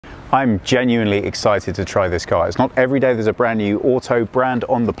I'm genuinely excited to try this car. It's not every day there's a brand new auto brand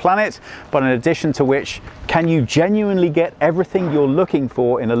on the planet, but in addition to which, can you genuinely get everything you're looking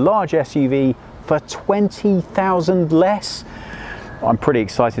for in a large SUV for 20,000 less? I'm pretty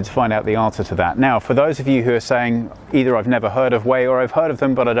excited to find out the answer to that. Now, for those of you who are saying either I've never heard of WEY or I've heard of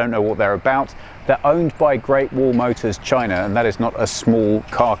them, but I don't know what they're about, they're owned by Great Wall Motors China, and that is not a small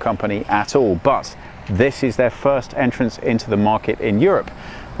car company at all, but this is their first entrance into the market in Europe.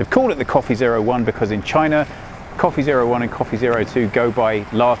 They've called it the Coffee 01 because in China, Coffee 01 and Coffee 02 go by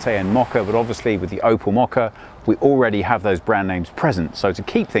Latte and Mocca, but obviously with the Opel Mocca, we already have those brand names present. So to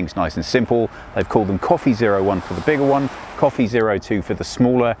keep things nice and simple, they've called them Coffee 01 for the bigger one, Coffee 02 for the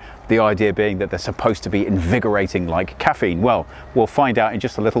smaller, the idea being that they're supposed to be invigorating like caffeine. Well, we'll find out in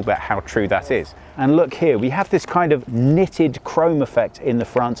just a little bit how true that is. And look here, we have this kind of knitted chrome effect in the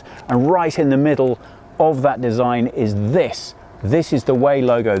front, and right in the middle of that design is this. This is the WEY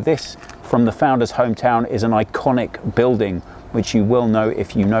logo. This, from the founder's hometown, is an iconic building, which you will know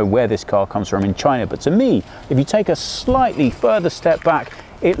if you know where this car comes from in China. But to me, if you take a slightly further step back,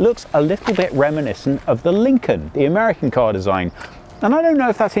 it looks a little bit reminiscent of the Lincoln, the American car design. And I don't know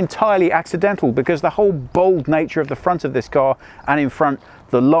if that's entirely accidental, because the whole bold nature of the front of this car, and in front,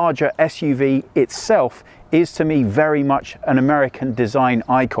 the larger SUV itself, is to me very much an American design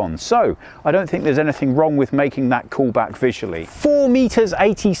icon. So I don't think there's anything wrong with making that callback visually. 4 meters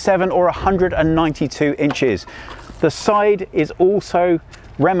 87 or 192 inches. The side is also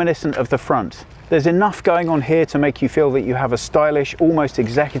reminiscent of the front. There's enough going on here to make you feel that you have a stylish, almost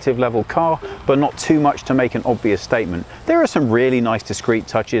executive level car, but not too much to make an obvious statement. There are some really nice discreet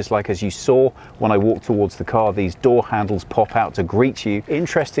touches, like as you saw when I walked towards the car, these door handles pop out to greet you.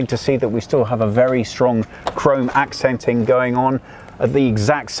 Interesting to see that we still have a very strong chrome accenting going on at the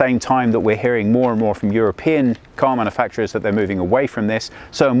exact same time that we're hearing more and more from European car manufacturers that they're moving away from this.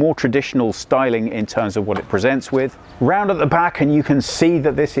 So a more traditional styling in terms of what it presents with. Round at the back, and you can see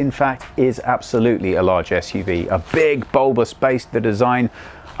that this in fact is absolutely a large SUV, a big bulbous base, the design.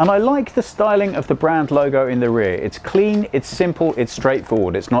 And I like the styling of the brand logo in the rear. It's clean, it's simple, it's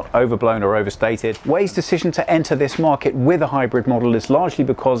straightforward. It's not overblown or overstated. WEY's decision to enter this market with a hybrid model is largely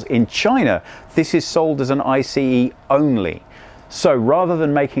because in China, this is sold as an ICE only. So rather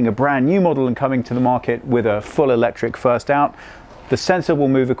than making a brand new model and coming to the market with a full electric first out, the sensible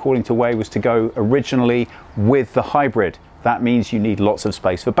move, according to WEY, was to go originally with the hybrid. That means you need lots of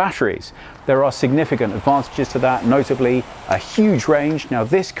space for batteries. There are significant advantages to that, notably a huge range. Now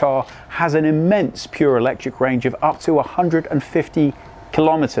this car has an immense pure electric range of up to 150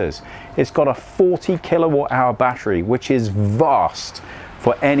 kilometers. It's got a 40 kilowatt hour battery, which is vast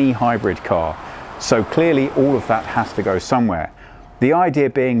for any hybrid car. So clearly all of that has to go somewhere. The idea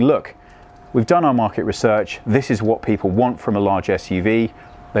being, look, we've done our market research. This is what people want from a large SUV.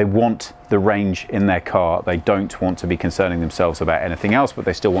 They want the range in their car. They don't want to be concerning themselves about anything else, but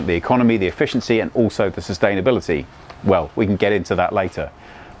they still want the economy, the efficiency, and also the sustainability. Well, we can get into that later.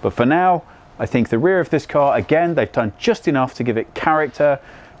 But for now, I think the rear of this car, again, they've done just enough to give it character,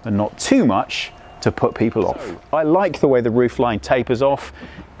 but not too much to put people off. I like the way the roofline tapers off.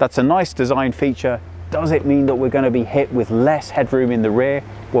 That's a nice design feature. Does it mean that we're going to be hit with less headroom in the rear?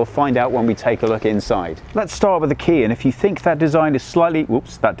 We'll find out when we take a look inside. Let's start with the key, and if you think that design is slightly,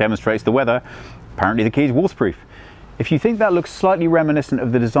 whoops, that demonstrates the weather. Apparently the key is waterproof. If you think that looks slightly reminiscent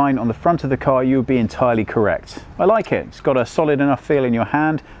of the design on the front of the car, you would be entirely correct. I like it. It's got a solid enough feel in your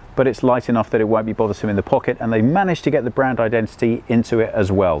hand, but it's light enough that it won't be bothersome in the pocket, and they managed to get the brand identity into it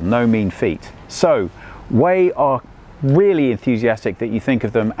as well. No mean feat. So, WEY are really enthusiastic that you think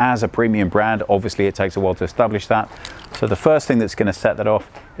of them as a premium brand. Obviously it takes a while to establish that. So the first thing that's going to set that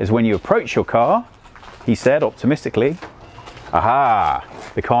off is when you approach your car, he said optimistically, aha,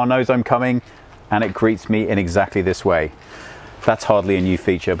 the car knows I'm coming and it greets me in exactly this way. That's hardly a new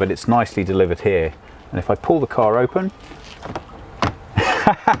feature, but it's nicely delivered here. And if I pull the car open,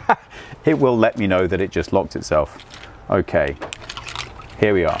 it will let me know that it just locked itself. Okay,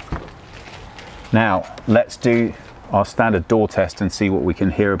 here we are. Now let's do our standard door test and see what we can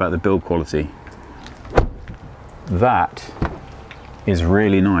hear about the build quality. That is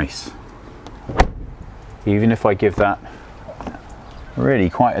really nice. Even if I give that really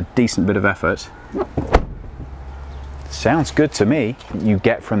quite a decent bit of effort, sounds good to me. What you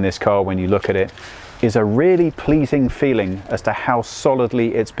get from this car when you look at it is a really pleasing feeling as to how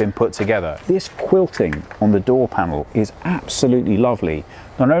solidly it's been put together. This quilting on the door panel is absolutely lovely.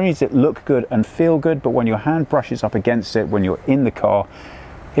 Not only does it look good and feel good, but when your hand brushes up against it when you're in the car,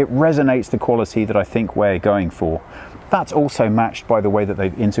 it resonates the quality that I think we're going for. That's also matched by the way that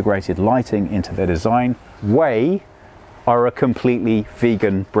they've integrated lighting into their design. WEY are a completely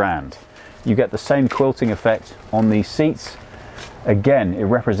vegan brand. You get the same quilting effect on these seats. Again, it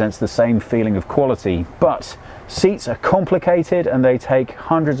represents the same feeling of quality, but seats are complicated and they take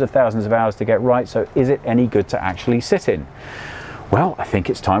hundreds of thousands of hours to get right, so is it any good to actually sit in? Well, I think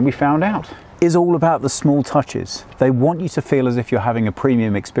it's time we found out. It's all about the small touches. They want you to feel as if you're having a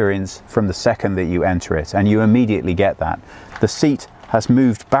premium experience from the second that you enter it, and you immediately get that. The seat has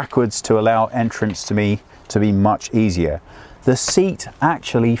moved backwards to allow entrance to me to be much easier. The seat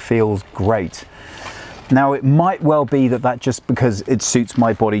actually feels great. Now, it might well be that just because it suits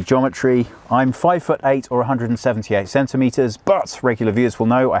my body geometry. I'm 5'8" or 178 centimeters, but regular viewers will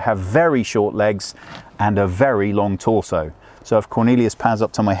know I have very short legs and a very long torso. So if Cornelius pans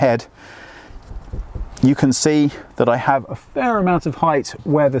up to my head, you can see that I have a fair amount of height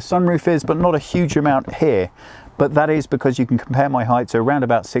where the sunroof is, but not a huge amount here. But that is because you can compare my height to around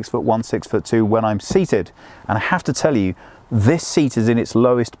about 6'1", 6'2" when I'm seated. And I have to tell you, this seat is in its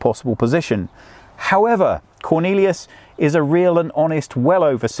lowest possible position. However, Cornelius is a real and honest, well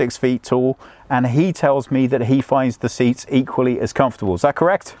over 6 feet tall, and he tells me that he finds the seats equally as comfortable. Is that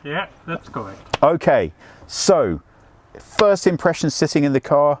correct? Yeah, that's correct. Okay, so first impression sitting in the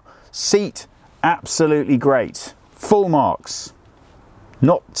car, seat, absolutely great. Full marks.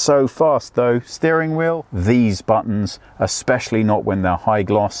 Not so fast though. Steering wheel, these buttons, especially not when they're high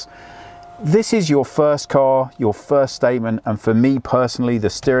gloss. This is your first car, your first statement, and for me personally,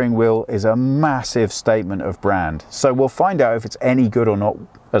 the steering wheel is a massive statement of brand. So we'll find out if it's any good or not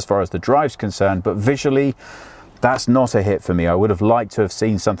as far as the drive's concerned, but visually, that's not a hit for me. I would have liked to have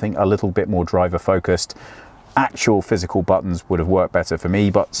seen something a little bit more driver focused. Actual physical buttons would have worked better for me,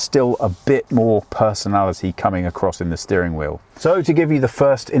 but still a bit more personality coming across in the steering wheel. So to give you the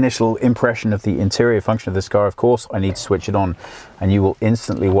first initial impression of the interior function of this car, of course, I need to switch it on and you will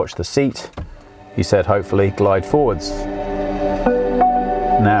instantly watch the seat, he said, hopefully glide forwards.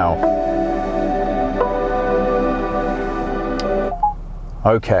 Now,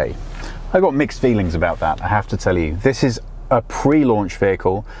 okay, I got mixed feelings about that, I have to tell you. This is a pre-launch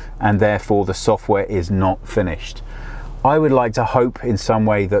vehicle and therefore the software is not finished. I would like to hope in some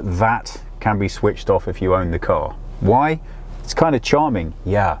way that that can be switched off if you own the car. Why? It's kind of charming.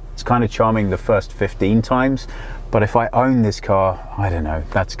 Yeah, it's kind of charming the first 15 times, but if I own this car, I don't know,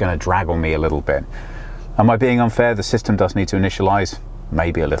 that's going to drag on me a little bit. Am I being unfair? The system does need to initialize,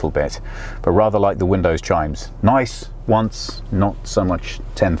 maybe a little bit, but rather like the Windows chimes. Nice once, not so much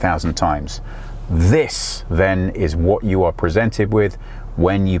 10,000 times. This then is what you are presented with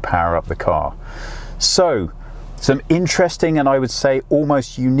when you power up the car. So some interesting and I would say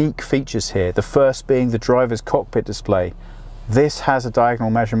almost unique features here. The first being the driver's cockpit display. This has a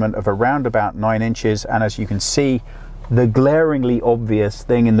diagonal measurement of around about 9 inches, and as you can see, the glaringly obvious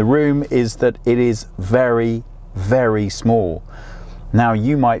thing in the room is that it is very, very small. Now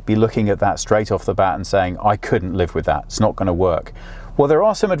you might be looking at that straight off the bat and saying, I couldn't live with that, it's not going to work. Well, there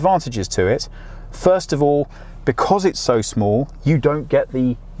are some advantages to it. First of all, because it's so small, you don't get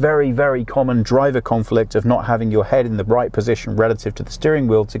the very, very common driver conflict of not having your head in the right position relative to the steering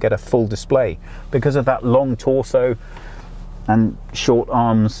wheel to get a full display. Because of that long torso and short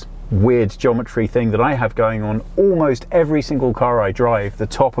arms, weird geometry thing that I have going on, almost every single car I drive, the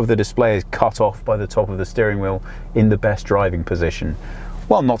top of the display is cut off by the top of the steering wheel in the best driving position.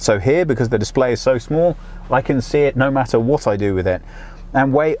 Well, not so here, because the display is so small, I can see it no matter what I do with it.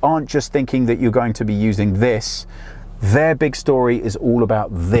 And WEY aren't just thinking that you're going to be using this. Their big story is all about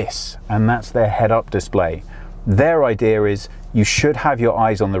this, and that's their head-up display. Their idea is you should have your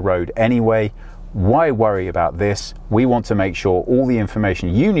eyes on the road anyway. Why worry about this? We want to make sure all the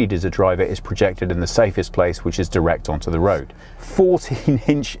information you need as a driver is projected in the safest place, which is direct onto the road.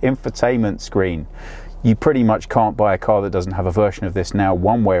 14-inch infotainment screen. You pretty much can't buy a car that doesn't have a version of this now,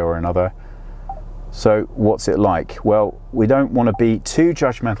 one way or another. So what's it like? Well, we don't want to be too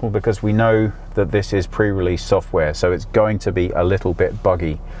judgmental because we know that this is pre-release software, so it's going to be a little bit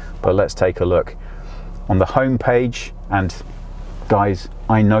buggy. But let's take a look. On the home page, and guys,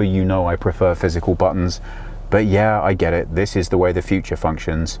 I know you know I prefer physical buttons, but yeah, I get it. This is the way the future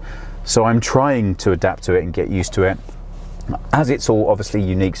functions. So I'm trying to adapt to it and get used to it. As it's all obviously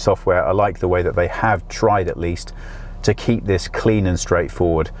unique software, I like the way that they have tried at least to keep this clean and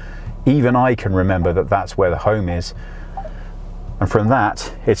straightforward. Even I can remember that that's where the home is, and from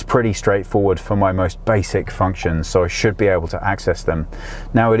that it's pretty straightforward for my most basic functions, so I should be able to access them.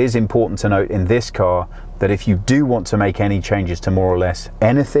 Now, it is important to note in this car that if you do want to make any changes to more or less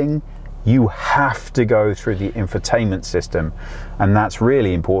anything, you have to go through the infotainment system, and that's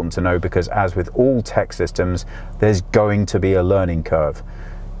really important to know because as with all tech systems, there's going to be a learning curve.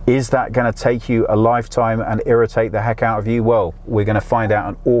 Is that going to take you a lifetime and irritate the heck out of you? Well, we're going to find out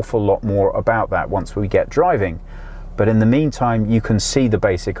an awful lot more about that once we get driving. But in the meantime, you can see the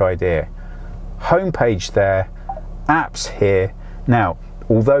basic idea. Homepage there, apps here. Now,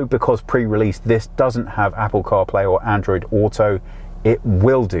 although because pre-release this doesn't have Apple CarPlay or Android Auto, it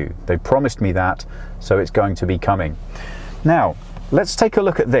will do. They promised me that, so it's going to be coming. Now, let's take a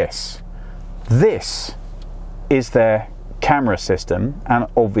look at this. This is their camera system, and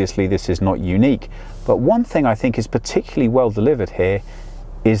obviously this is not unique, but one thing I think is particularly well delivered here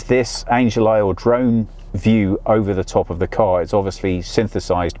is this angel eye or drone view over the top of the car. It's obviously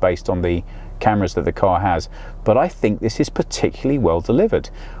synthesized based on the cameras that the car has, but I think this is particularly well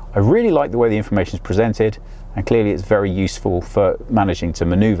delivered. I really like the way the information is presented, and clearly it's very useful for managing to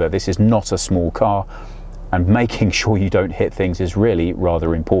maneuver. This is not a small car, and making sure you don't hit things is really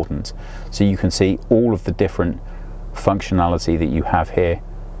rather important. So you can see all of the different functionality that you have here.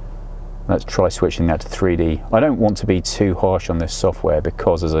 Let's try switching that to 3D. I don't want to be too harsh on this software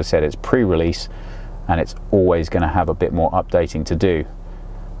because, as I said, it's pre-release and it's always going to have a bit more updating to do.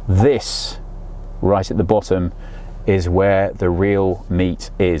 This right at the bottom is where the real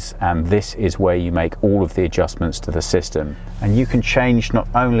meat is, and this is where you make all of the adjustments to the system. And you can change not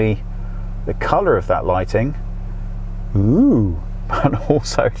only the color of that lighting, but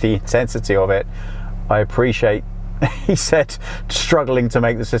also the intensity of it. I appreciate, he said, struggling to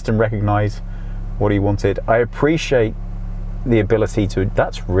make the system recognize what he wanted. I appreciate the ability to,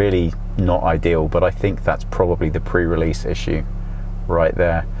 that's really not ideal, but I think that's probably the pre-release issue right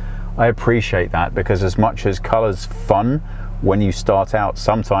there. I appreciate that, because as much as color's fun when you start out,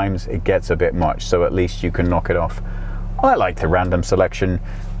 sometimes it gets a bit much, so at least you can knock it off. I like the random selection.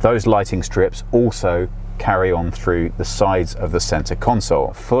 Those lighting strips also carry on through the sides of the center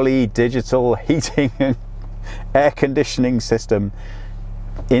console. Fully digital heating and air conditioning system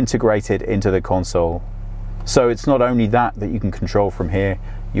integrated into the console. So it's not only that you can control from here,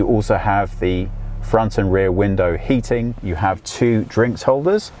 you also have the front and rear window heating, you have 2 drinks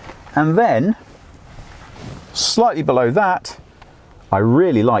holders, and then slightly below that, I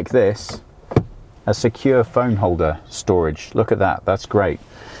really like this, a secure phone holder storage. Look at that, that's great.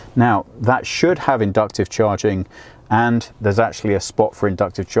 Now that should have inductive charging, and there's actually a spot for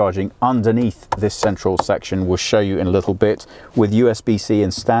inductive charging underneath this central section. We'll show you in a little bit, with USB-C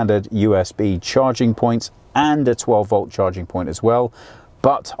and standard USB charging points and a 12-volt charging point as well.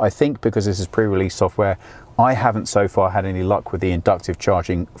 But I think because this is pre-release software, I haven't so far had any luck with the inductive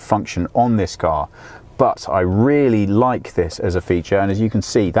charging function on this car. But I really like this as a feature, and as you can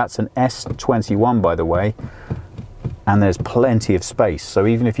see, that's an S21 by the way, and there's plenty of space. So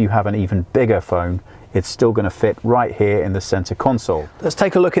even if you have an even bigger phone, it's still going to fit right here in the center console. Let's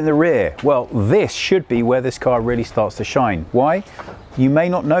take a look in the rear. Well, this should be where this car really starts to shine. Why? You may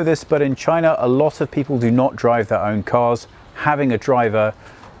not know this, but in China, a lot of people do not drive their own cars. Having a driver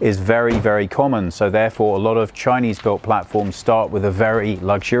is very, very common. So therefore, a lot of Chinese-built platforms start with a very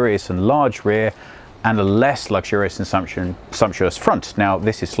luxurious and large rear and a less luxurious and sumptuous front. Now,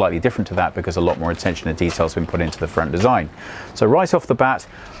 this is slightly different to that because a lot more attention to detail has been put into the front design. So right off the bat,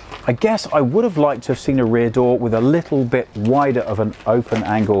 I guess I would have liked to have seen a rear door with a little bit wider of an open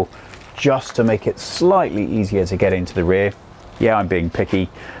angle, just to make it slightly easier to get into the rear. Yeah, I'm being picky,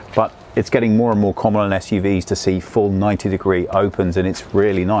 but it's getting more and more common in SUVs to see full 90-degree opens, and it's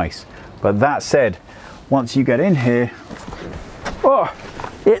really nice. But that said, once you get in here, oh,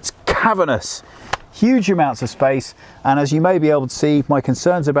 it's cavernous. Huge amounts of space, and as you may be able to see, my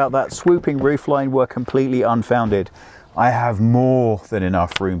concerns about that swooping roofline were completely unfounded. I have more than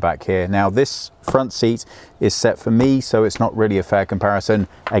enough room back here. Now this front seat is set for me, so it's not really a fair comparison.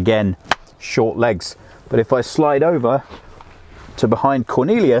 Again, short legs. But if I slide over to behind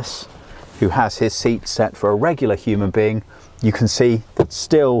Cornelius, who has his seat set for a regular human being, you can see that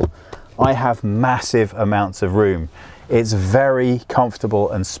still I have massive amounts of room. It's very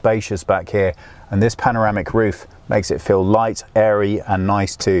comfortable and spacious back here, and this panoramic roof makes it feel light, airy and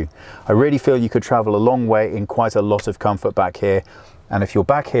nice too. I really feel you could travel a long way in quite a lot of comfort back here, and if you're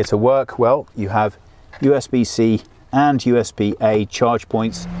back here to work, well, you have USB-C and USB-A charge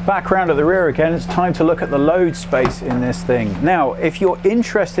points. Back round at the rear again, it's time to look at the load space in this thing. Now, if you're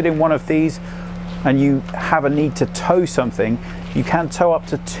interested in one of these and you have a need to tow something, you can tow up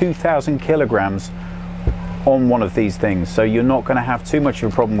to 2,000 kilograms on one of these things, so you're not going to have too much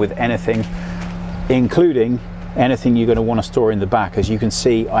of a problem with anything, including anything you're going to want to store in the back. As you can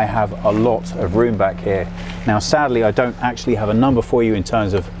see, I have a lot of room back here. Now sadly, I don't actually have a number for you in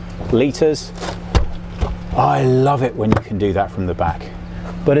terms of liters. I love it when you can do that from the back,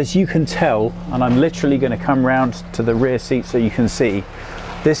 but as you can tell, and I'm literally going to come round to the rear seat so you can see,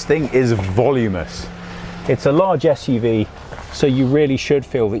 This thing is voluminous. It's a large SUV, so you really should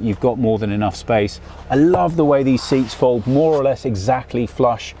feel that you've got more than enough space. I love the way these seats fold more or less exactly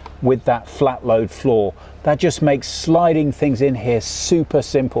flush with that flat load floor. That just makes sliding things in here super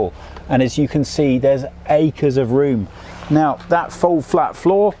simple. And as you can see, there's acres of room. Now, that fold flat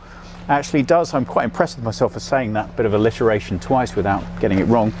floor actually does, I'm quite impressed with myself for saying that bit of alliteration twice without getting it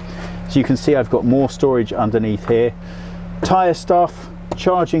wrong. As you can see, I've got more storage underneath here. Tire stuff,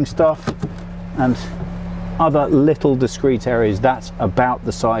 charging stuff, and other little discrete areas. That's about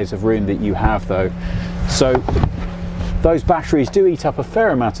the size of room that you have though. So those batteries do eat up a fair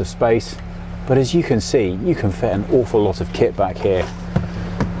amount of space, but as you can see, you can fit an awful lot of kit back here.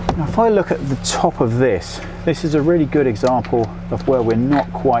 Now, if I look at the top of this is a really good example of where we're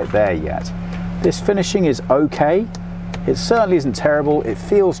not quite there yet. This finishing is okay. It certainly isn't terrible. It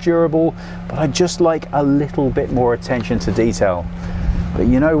feels durable, but I just like a little bit more attention to detail. But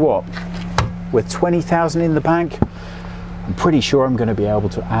you know what? With 20,000 in the bank, I'm pretty sure I'm going to be able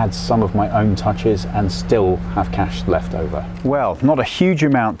to add some of my own touches and still have cash left over. Well, not a huge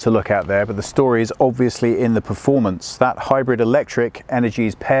amount to look at there, but the story is obviously in the performance. That hybrid electric energy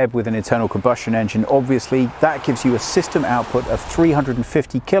is paired with an internal combustion engine. Obviously, that gives you a system output of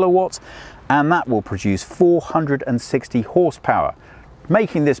 350 kilowatts, and that will produce 460 horsepower,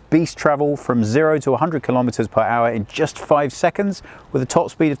 making this beast travel from 0 to 100 kilometers per hour in just 5 seconds with a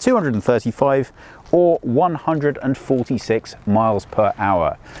top speed of 235 or 146 miles per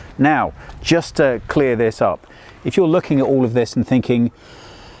hour. Now, just to clear this up, if you're looking at all of this and thinking,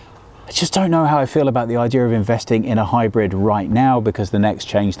 I just don't know how I feel about the idea of investing in a hybrid right now because the next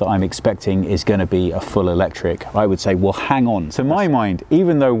change that I'm expecting is going to be a full electric, I would say, well, hang on. To my mind,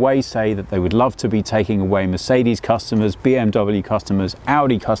 even though WEY say that they would love to be taking away Mercedes customers, BMW customers,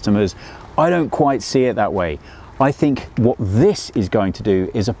 Audi customers, I don't quite see it that way. I think what this is going to do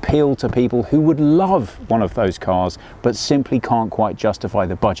is appeal to people who would love one of those cars but simply can't quite justify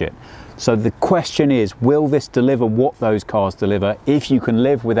the budget. So the question is, will this deliver what those cars deliver if you can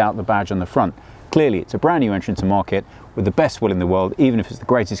live without the badge on the front? Clearly, it's a brand new entrant to market with the best will in the world. Even if it's the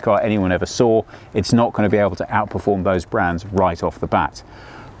greatest car anyone ever saw, it's not going to be able to outperform those brands right off the bat.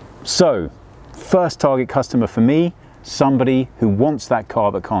 So, first target customer for me, somebody who wants that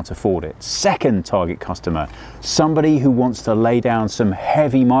car but can't afford it. Second target customer, somebody who wants to lay down some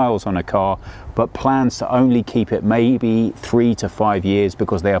heavy miles on a car but plans to only keep it maybe 3 to 5 years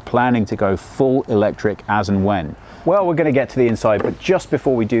because they are planning to go full electric as and when. Well, we're going to get to the inside, but just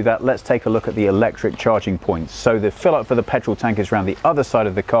before we do that, let's take a look at the electric charging points. So the fill up for the petrol tank is around the other side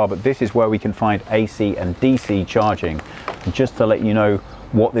of the car, but this is where we can find AC and DC charging. And just to let you know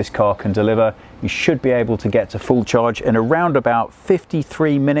what this car can deliver, you should be able to get to full charge in around about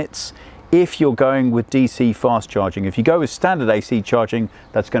 53 minutes if you're going with DC fast charging. If you go with standard AC charging,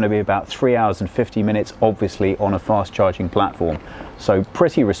 that's going to be about 3 hours and 50 minutes, obviously on a fast charging platform. So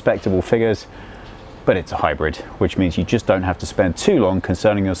pretty respectable figures, but it's a hybrid, which means you just don't have to spend too long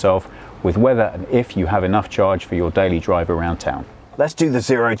concerning yourself with whether and if you have enough charge for your daily drive around town. Let's do the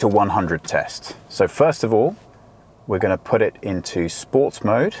 0 to 100 test. So first of all, we're going to put it into sports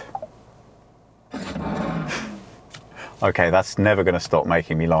mode. Okay, that's never going to stop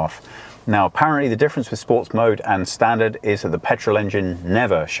making me laugh. Now, apparently the difference with sports mode and standard is that the petrol engine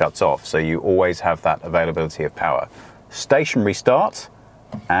never shuts off, so you always have that availability of power. Stationary start,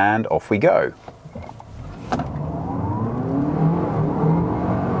 and off we go.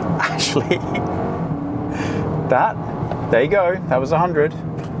 Actually, there you go, that was 100.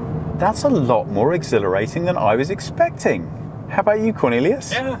 That's a lot more exhilarating than I was expecting. How about you,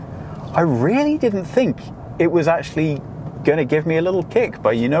 Cornelius? Yeah. I really didn't think it was actually going to give me a little kick,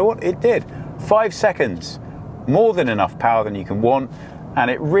 but you know what? It did. 5 seconds, more than enough power than you can want,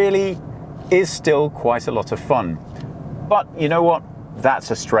 and it really is still quite a lot of fun. But you know what? That's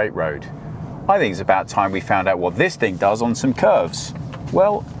a straight road. I think it's about time we found out what this thing does on some curves.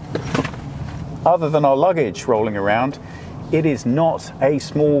 Well, other than our luggage rolling around, it is not a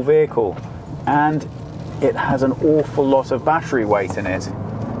small vehicle, and it has an awful lot of battery weight in it.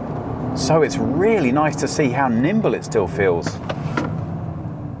 So it's really nice to see how nimble it still feels.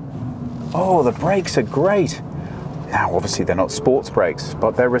 Oh, the brakes are great. Now, obviously they're not sports brakes,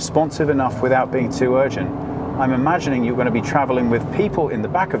 but they're responsive enough without being too urgent. I'm imagining you're going to be traveling with people in the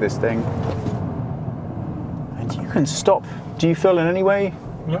back of this thing, and you can stop. Do you feel in any way?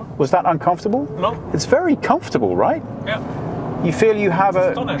 No. Was that uncomfortable? No. It's very comfortable, right? Yeah. You feel you have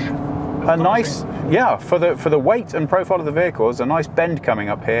a nice, Astonishing. yeah, for the weight and profile of the vehicle, there's a nice bend coming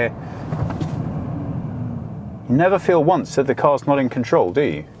up here. You never feel once that the car's not in control, do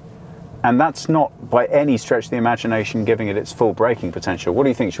you? And that's not by any stretch of the imagination giving it its full braking potential. What do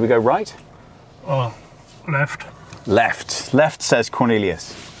you think? Should we go right? Left. Left. Left, says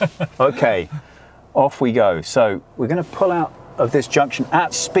Cornelius. Okay, off we go. So we're going to pull out of this junction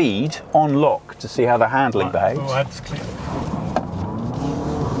at speed on lock to see how the handling behaves. Oh, that's clear.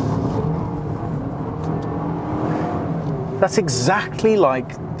 That's exactly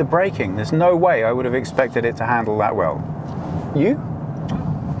like the braking. There's no way I would have expected it to handle that well. You?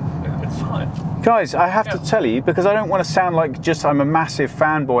 It's fine. Guys, I have to tell you, because I don't want to sound like just I'm a massive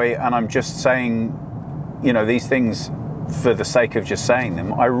fanboy and I'm just saying, you know, these things for the sake of just saying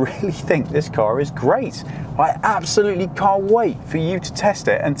them. I really think this car is great. I absolutely can't wait for you to test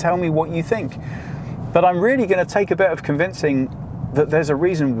it and tell me what you think. But I'm really going to take a bit of convincing that there's a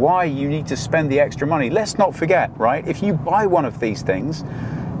reason why you need to spend the extra money. Let's not forget, right? If you buy one of these things,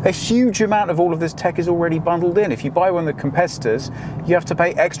 a huge amount of all of this tech is already bundled in. If you buy one of the competitors, you have to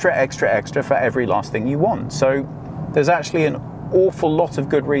pay extra for every last thing you want. So there's actually an awful lot of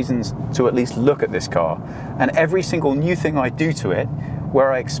good reasons to at least look at this car. And every single new thing I do to it,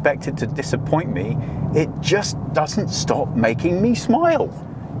 where I expect it to disappoint me, it just doesn't stop making me smile.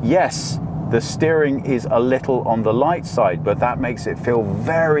 Yes, the steering is a little on the light side, but that makes it feel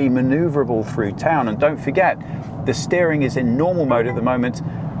very maneuverable through town. And don't forget, the steering is in normal mode at the moment,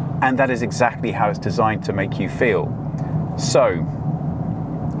 and that is exactly how it's designed to make you feel. So,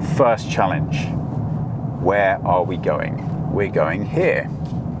 first challenge. Where are we going? We're going here.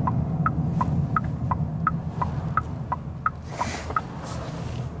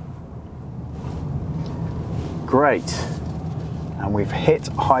 Great. And we've hit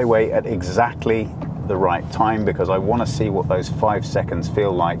highway at exactly the right time, because I want to see what those 5 seconds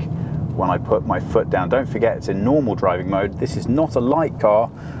feel like when I put my foot down. Don't forget, it's in normal driving mode. This is not a light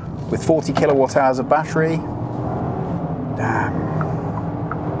car with 40 kilowatt hours of battery. Damn.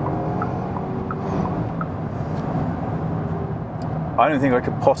 I don't think I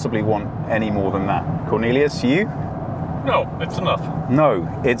could possibly want any more than that. Cornelius, you? No, it's enough.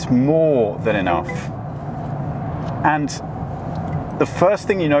 No, it's more than enough. And the first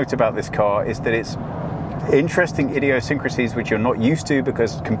thing you note about this car is that it's interesting idiosyncrasies which you're not used to,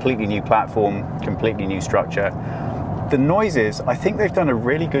 because completely new platform, completely new structure. The noises, I think they've done a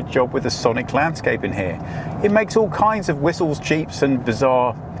really good job with the sonic landscape in here. It makes all kinds of whistles, cheeps and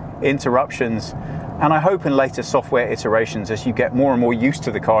bizarre interruptions. And I hope in later software iterations, as you get more and more used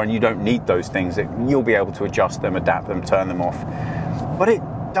to the car and you don't need those things, that you'll be able to adjust them, adapt them, turn them off. But it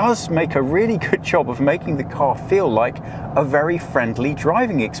does make a really good job of making the car feel like a very friendly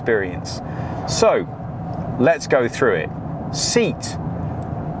driving experience. So let's go through it. Seat,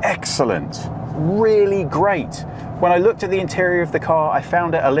 excellent, really great. When I looked at the interior of the car, I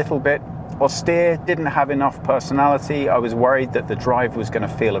found it a little bit austere, didn't have enough personality. I was worried that the drive was going to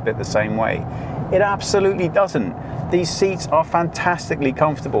feel a bit the same way. It absolutely doesn't. These seats are fantastically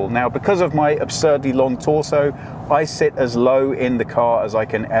comfortable. Now, because of my absurdly long torso, I sit as low in the car as I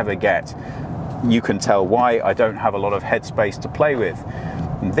can ever get. You can tell why. I don't have a lot of headspace to play with.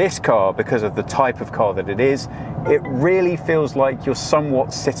 This car, because of the type of car that it is, it really feels like you're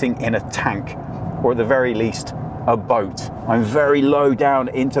somewhat sitting in a tank, or at the very least, a boat. I'm very low down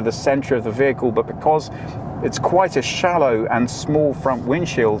into the center of the vehicle, but because it's quite a shallow and small front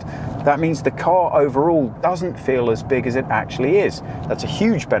windshield, that means the car overall doesn't feel as big as it actually is. That's a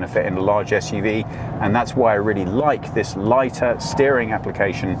huge benefit in a large SUV, and that's why I really like this lighter steering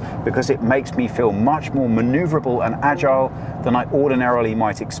application, because it makes me feel much more maneuverable and agile than I ordinarily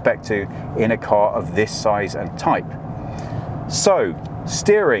might expect to in a car of this size and type. So,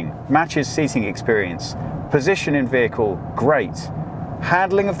 steering matches seating experience. Position in vehicle, great.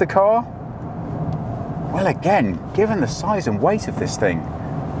 Handling of the car? Well, again, given the size and weight of this thing,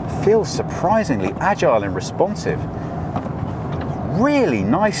 it feels surprisingly agile and responsive. Really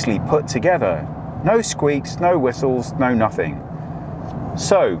nicely put together. No squeaks, no whistles, no nothing.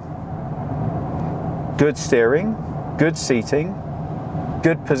 So, good steering, good seating,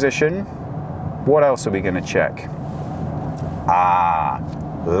 good position. What else are we going to check?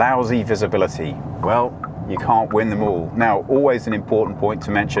 Lousy visibility. Well, you can't win them all. Now, always an important point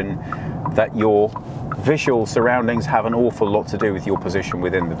to mention that your visual surroundings have an awful lot to do with your position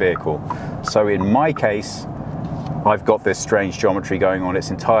within the vehicle. So in my case, I've got this strange geometry going on.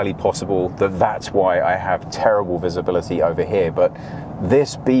 It's entirely possible that that's why I have terrible visibility over here, but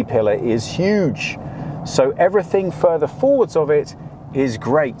this B-pillar is huge. So everything further forwards of it is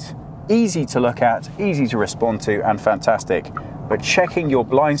great. Easy to look at, easy to respond to, and fantastic. But checking your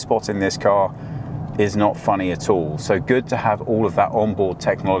blind spot in this car, is not funny at all. So good to have all of that onboard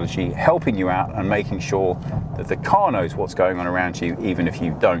technology helping you out and making sure that the car knows what's going on around you, even if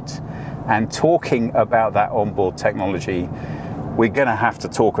you don't. And talking about that onboard technology, we're gonna have to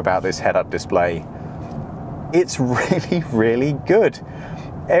talk about this head-up display. It's really, really good.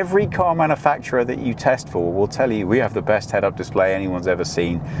 Every car manufacturer that you test for will tell you we have the best head-up display anyone's ever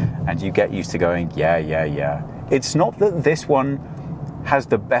seen, and you get used to going, yeah. It's not that this one has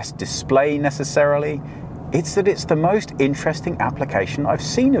the best display necessarily, it's that it's the most interesting application I've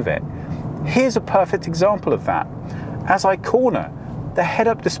seen of it. Here's a perfect example of that. As I corner, the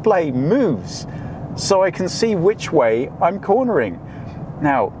head-up display moves so I can see which way I'm cornering.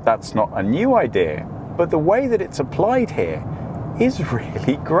 Now, that's not a new idea, but the way that it's applied here is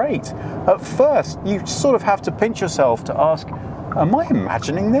really great. At first, you sort of have to pinch yourself to ask, am I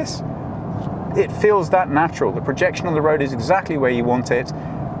imagining this? It feels that natural. The projection on the road is exactly where you want it.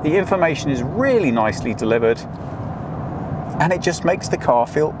 The information is really nicely delivered, and it just makes the car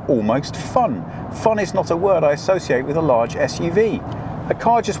feel almost fun. Fun is not a word I associate with a large SUV. A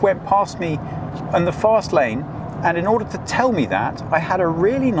car just went past me in the fast lane, and in order to tell me that, I had a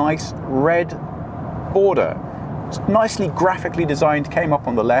really nice red border, nicely graphically designed, came up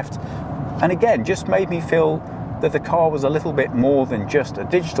on the left, and again just made me feel that the car was a little bit more than just a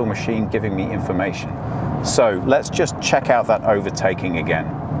digital machine giving me information. So let's just check out that overtaking again.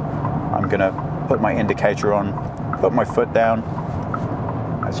 I'm gonna put my indicator on, put my foot down.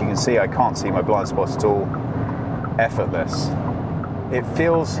 As you can see, I can't see my blind spots at all. Effortless. It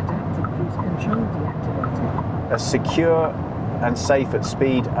feels as secure and safe at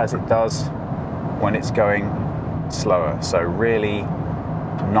speed as it does when it's going slower. So really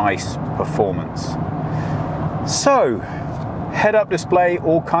nice performance. So, head-up display,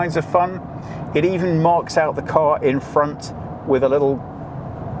 all kinds of fun. It even marks out the car in front with a little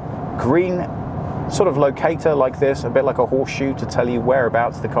green sort of locator like this, a bit like a horseshoe, to tell you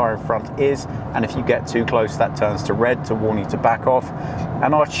whereabouts the car in front is. And if you get too close, that turns to red to warn you to back off.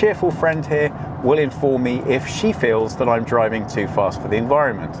 And our cheerful friend here will inform me if she feels that I'm driving too fast for the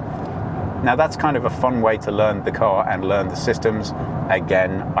environment. Now that's kind of a fun way to learn the car and learn the systems.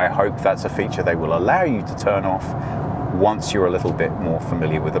 Again, I hope that's a feature they will allow you to turn off once you're a little bit more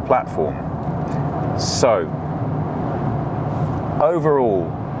familiar with the platform. So,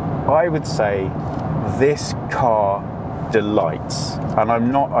 overall, I would say this car delights, and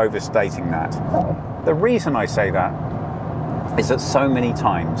I'm not overstating that. The reason I say that is that so many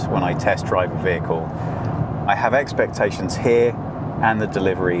times when I test drive a vehicle, I have expectations here and the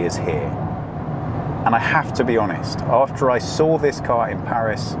delivery is here. And I have to be honest, after I saw this car in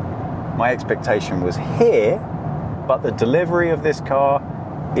Paris, my expectation was here, but the delivery of this car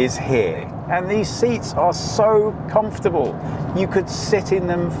is here. And these seats are so comfortable. You could sit in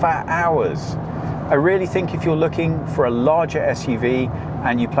them for hours. I really think if you're looking for a larger SUV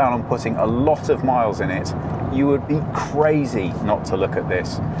and you plan on putting a lot of miles in it, you would be crazy not to look at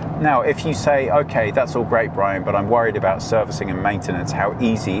this. Now, if you say, okay, that's all great, Brian, but I'm worried about servicing and maintenance, how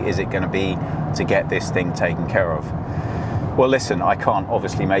easy is it going to be to get this thing taken care of? Well, listen, I can't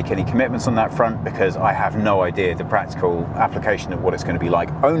obviously make any commitments on that front because I have no idea the practical application of what it's going to be like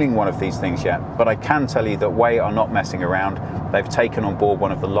owning one of these things yet. But I can tell you that WEY are not messing around. They've taken on board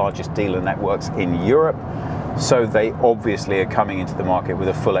one of the largest dealer networks in Europe. So they obviously are coming into the market with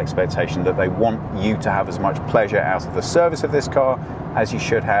a full expectation that they want you to have as much pleasure out of the service of this car as you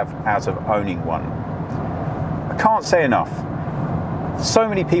should have out of owning one. I can't say enough. So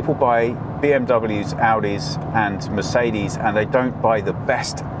many people buy BMWs, Audis and Mercedes, and they don't buy the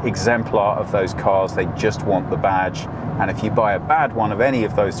best exemplar of those cars, they just want the badge. And if you buy a bad one of any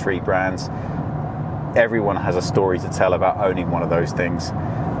of those three brands, everyone has a story to tell about owning one of those things.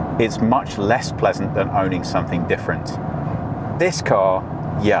 It's much less pleasant than owning something different. This car,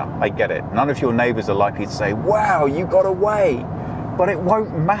 yeah, I get it. None of your neighbors are likely to say, wow, you got a WEY, but it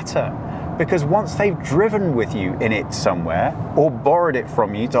won't matter. Because once they've driven with you in it somewhere or borrowed it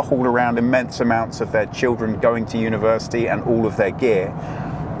from you to haul around immense amounts of their children going to university and all of their gear,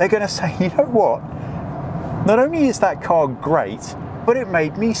 they're going to say, you know what? Not only is that car great, but it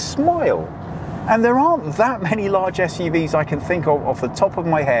made me smile. And there aren't that many large SUVs I can think of off the top of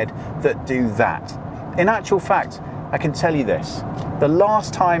my head that do that. In actual fact, I can tell you this. The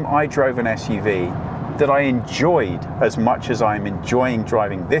last time I drove an SUV that I enjoyed as much as I'm enjoying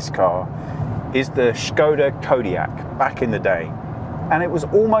driving this car is the Skoda Kodiaq back in the day. And it was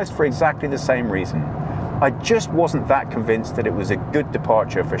almost for exactly the same reason. I just wasn't that convinced that it was a good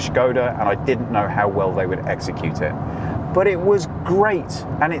departure for Skoda, and I didn't know how well they would execute it. But it was great,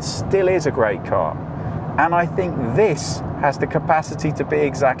 and it still is a great car. And I think this has the capacity to be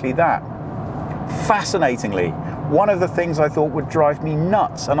exactly that. Fascinatingly, one of the things I thought would drive me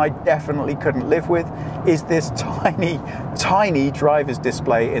nuts, and I definitely couldn't live with, is this tiny driver's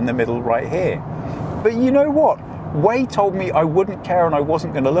display in the middle right here. But you know what? WEY told me I wouldn't care and I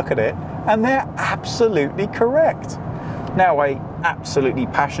wasn't going to look at it, and they're absolutely correct. Now, I absolutely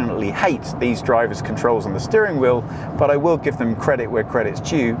passionately hate these driver's controls on the steering wheel, but I will give them credit where credit's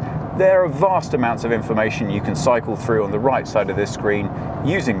due. There are vast amounts of information you can cycle through on the right side of this screen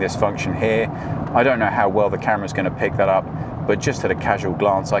using this function here. I don't know how well the camera's going to pick that up, but just at a casual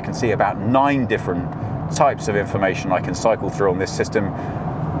glance, I can see about 9 different types of information I can cycle through on this system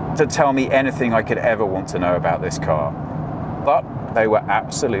to tell me anything I could ever want to know about this car. But they were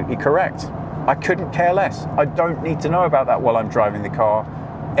absolutely correct. I couldn't care less. I don't need to know about that while I'm driving the car.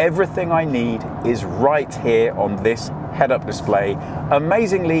 Everything I need is right here on this head-up display,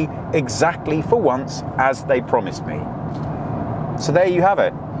 amazingly exactly for once as they promised me. So there you have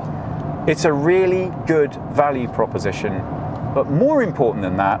it. It's a really good value proposition, but more important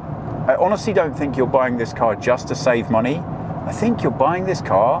than that, I honestly don't think you're buying this car just to save money. I think you're buying this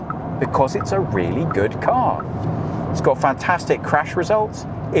car because it's a really good car. It's got fantastic crash results.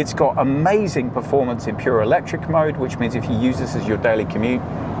 It's got amazing performance in pure electric mode, which means if you use this as your daily commute,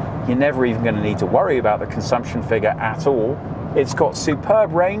 you're never even going to need to worry about the consumption figure at all. It's got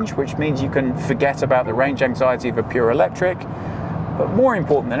superb range, which means you can forget about the range anxiety of a pure electric. But more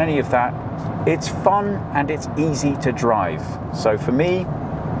important than any of that, it's fun and it's easy to drive. So for me,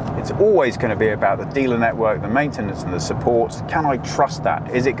 it's always going to be about the dealer network, the maintenance and the support. Can I trust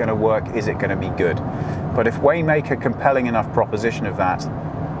that? Is it going to work? Is it going to be good? But if WEY make a compelling enough proposition of that,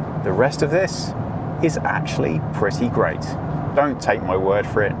 the rest of this is actually pretty great. Don't take my word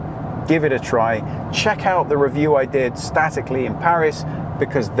for it. Give it a try. Check out the review I did statically in Paris,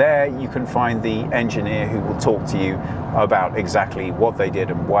 because there you can find the engineer who will talk to you about exactly what they did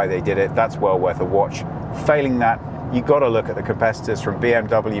and why they did it. That's well worth a watch. Failing that, you've got to look at the competitors from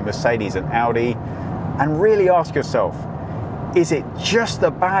BMW, Mercedes and Audi and really ask yourself, is it just the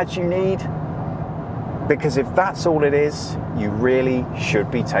badge you need? Because if that's all it is, you really should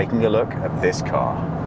be taking a look at this car.